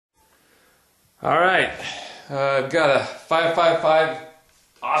Alright, I've got a 555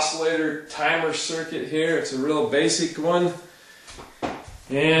 oscillator timer circuit here. It's a real basic one.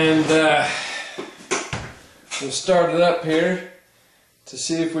 And we'll start it up here to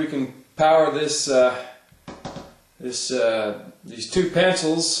see if we can power this, these two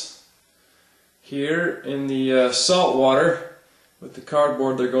pencils here in the salt water with the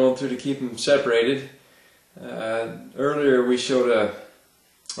cardboard they're going through to keep them separated. Earlier we showed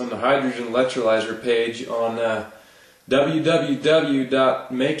on the hydrogen electrolyzer page on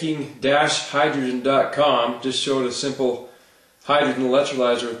www.making-hydrogen.com, just showed a simple hydrogen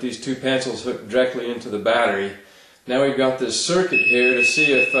electrolyzer with these two pencils hooked directly into the battery. Now we've got this circuit here to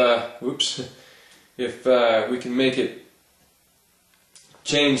see if we can make it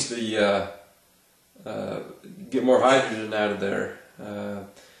change the get more hydrogen out of there.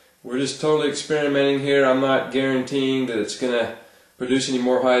 We're just totally experimenting here. I'm not guaranteeing that it's going to produce any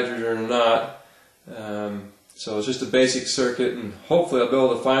more hydrogen or not. So it's just a basic circuit, and hopefully I'll be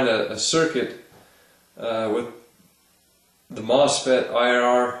able to find a circuit with the MOSFET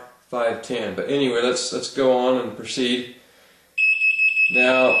IRF510. But anyway, let's go on and proceed.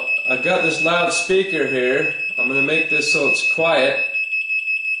 Now I've got this loudspeaker here. I'm going to make this so it's quiet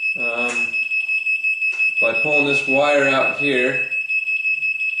by pulling this wire out here.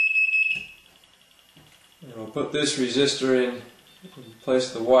 And we'll put this resistor in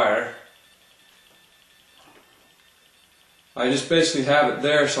place the wire. I just basically have it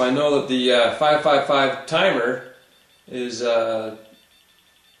there so I know that the 555 timer is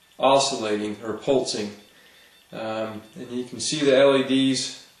oscillating or pulsing. And you can see the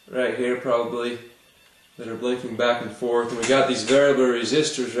LEDs right here probably that are blinking back and forth. And we got these variable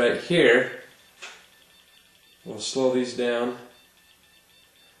resistors right here. We'll slow these down.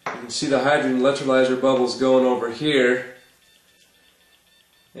 You can see the hydrogen electrolyzer bubbles going over here.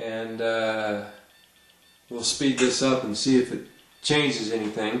 And we'll speed this up and see if it changes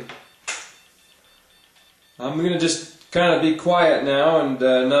anything. I'm going to just kind of be quiet now and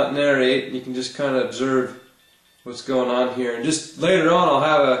not narrate. You can just kind of observe what's going on here. And just later on I'll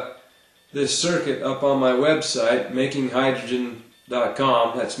have this circuit up on my website,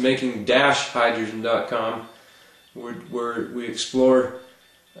 makinghydrogen.com. That's making-hydrogen.com, where we explore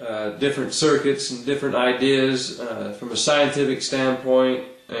different circuits and different ideas from a scientific standpoint,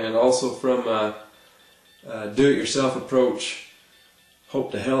 and also from a do-it-yourself approach.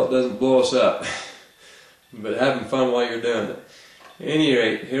 Hope to hell it doesn't blow us up, but having fun while you're doing it. At any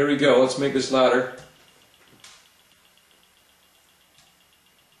rate, here we go. Let's make this louder.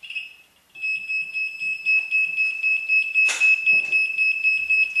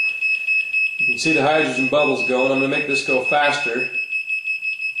 You can see the hydrogen bubbles going. I'm going to make this go faster.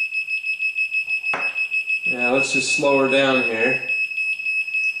 Now let's just slow her down here.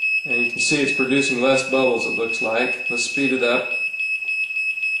 And you can see it's producing less bubbles, it looks like. Let's speed it up.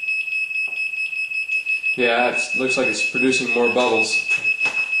 Yeah, it looks like it's producing more bubbles.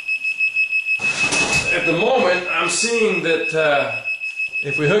 At the moment, I'm seeing that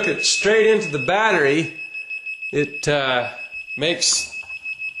if we hook it straight into the battery, it makes...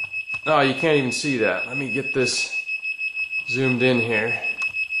 Oh, you can't even see that. Let me get this zoomed in here,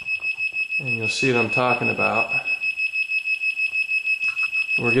 and you'll see what I'm talking about.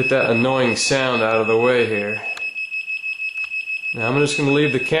 We'll get that annoying sound out of the way here. Now I'm just going to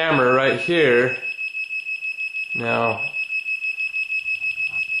leave the camera right here. Now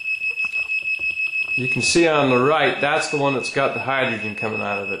you can see on the right, that's the one that's got the hydrogen coming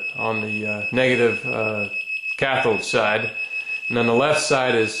out of it on the negative cathode side. And on the left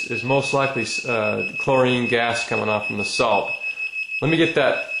side is most likely chlorine gas coming off from the salt. Let me get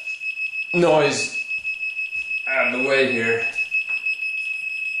that noise out of the way here.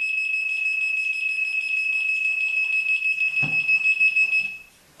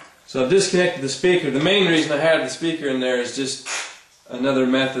 So I've disconnected the speaker. The main reason I had the speaker in there is just another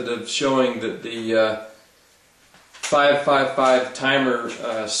method of showing that the 555 timer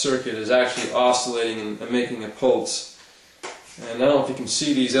circuit is actually oscillating and making a pulse. And I don't know if you can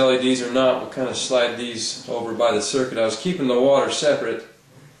see these LEDs or not. We'll kind of slide these over by the circuit. I was keeping the water separate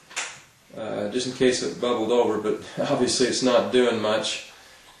just in case it bubbled over, but obviously it's not doing much.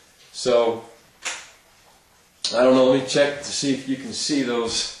 So I don't know, let me check to see if you can see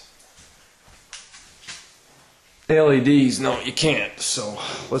those LEDs. No, you can't. So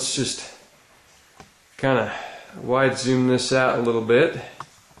let's just kind of wide zoom this out a little bit.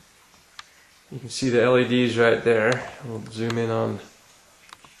 You can see the LEDs right there. We'll zoom in on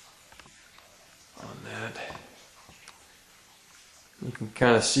that. You can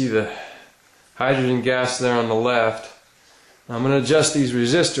kind of see the hydrogen gas there on the left. I'm going to adjust these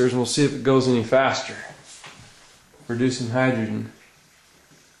resistors and we'll see if it goes any faster, producing hydrogen.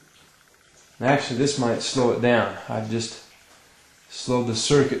 And actually, this might slow it down. I just slowed the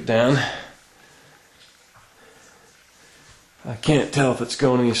circuit down. I can't tell if it's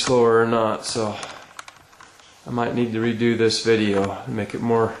going any slower or not, so I might need to redo this video to make it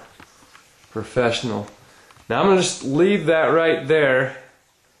more professional. Now I'm going to just leave that right there.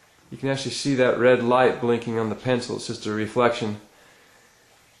 You can actually see that red light blinking on the pencil. It's just a reflection.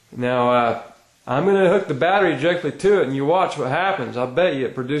 Now I'm going to hook the battery directly to it and you watch what happens. I'll bet you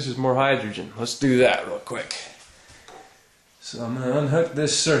it produces more hydrogen. Let's do that real quick. So I'm going to unhook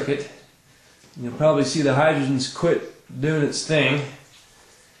this circuit. You'll probably see the hydrogens quit doing its thing.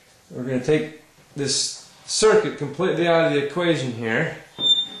 We're going to take this circuit completely out of the equation here.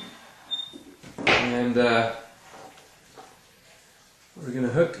 And we're going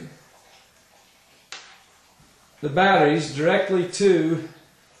to hook the batteries directly to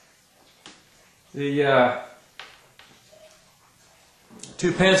the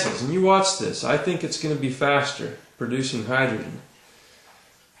two pencils. And you watch this. I think it's going to be faster producing hydrogen.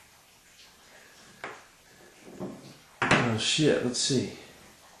 Oh shit, let's see.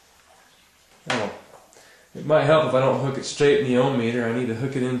 Oh, it might help if I don't hook it straight in the ohm meter. I need to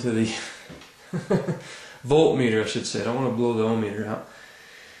hook it into the voltmeter, I should say. I don't want to blow the ohm meter out.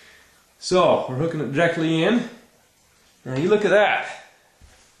 So, we're hooking it directly in. Now you look at that.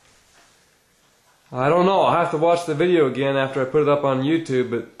 I don't know, I'll have to watch the video again after I put it up on YouTube,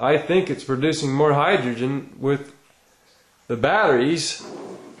 but I think it's producing more hydrogen with the batteries.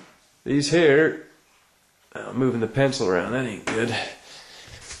 These here, I'm moving the pencil around, that ain't good.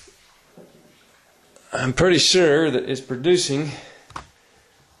 I'm pretty sure that it's producing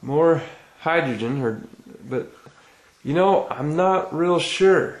more hydrogen, but you know, I'm not real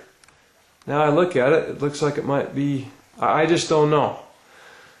sure. Now I look at it, it looks like it might be, I just don't know.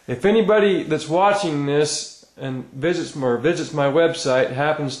 If anybody that's watching this and visits my website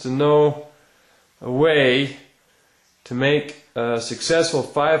happens to know a way to make a successful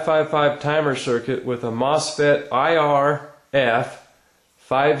 555 timer circuit with a MOSFET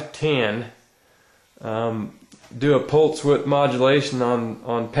IRF510, do a pulse width modulation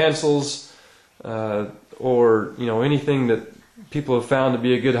on pencils, or you know, anything that people have found to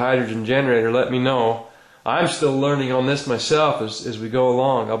be a good hydrogen generator, let me know. I'm still learning on this myself as we go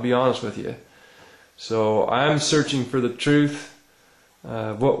along, I'll be honest with you. So I'm searching for the truth,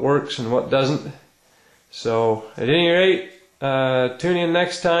 what works and what doesn't. So at any rate, tune in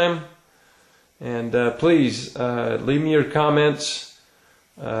next time, and please leave me your comments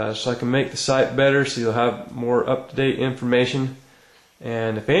so I can make the site better, so you'll have more up-to-date information.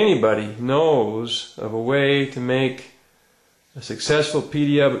 And if anybody knows of a way to make a successful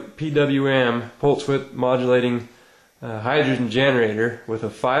PWM, pulse width modulating hydrogen generator with a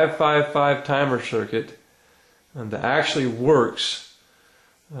 555 timer circuit that actually works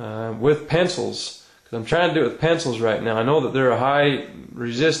with pencils, because I'm trying to do it with pencils right now. I know that they're a high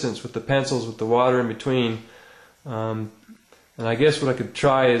resistance with the pencils with the water in between, and I guess what I could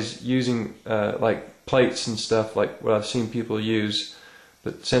try is using like plates and stuff like what I've seen people use.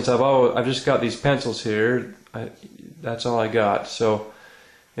 But since I've just got these pencils here, that's all I got. So,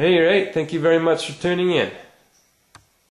 at any rate, thank you very much for tuning in.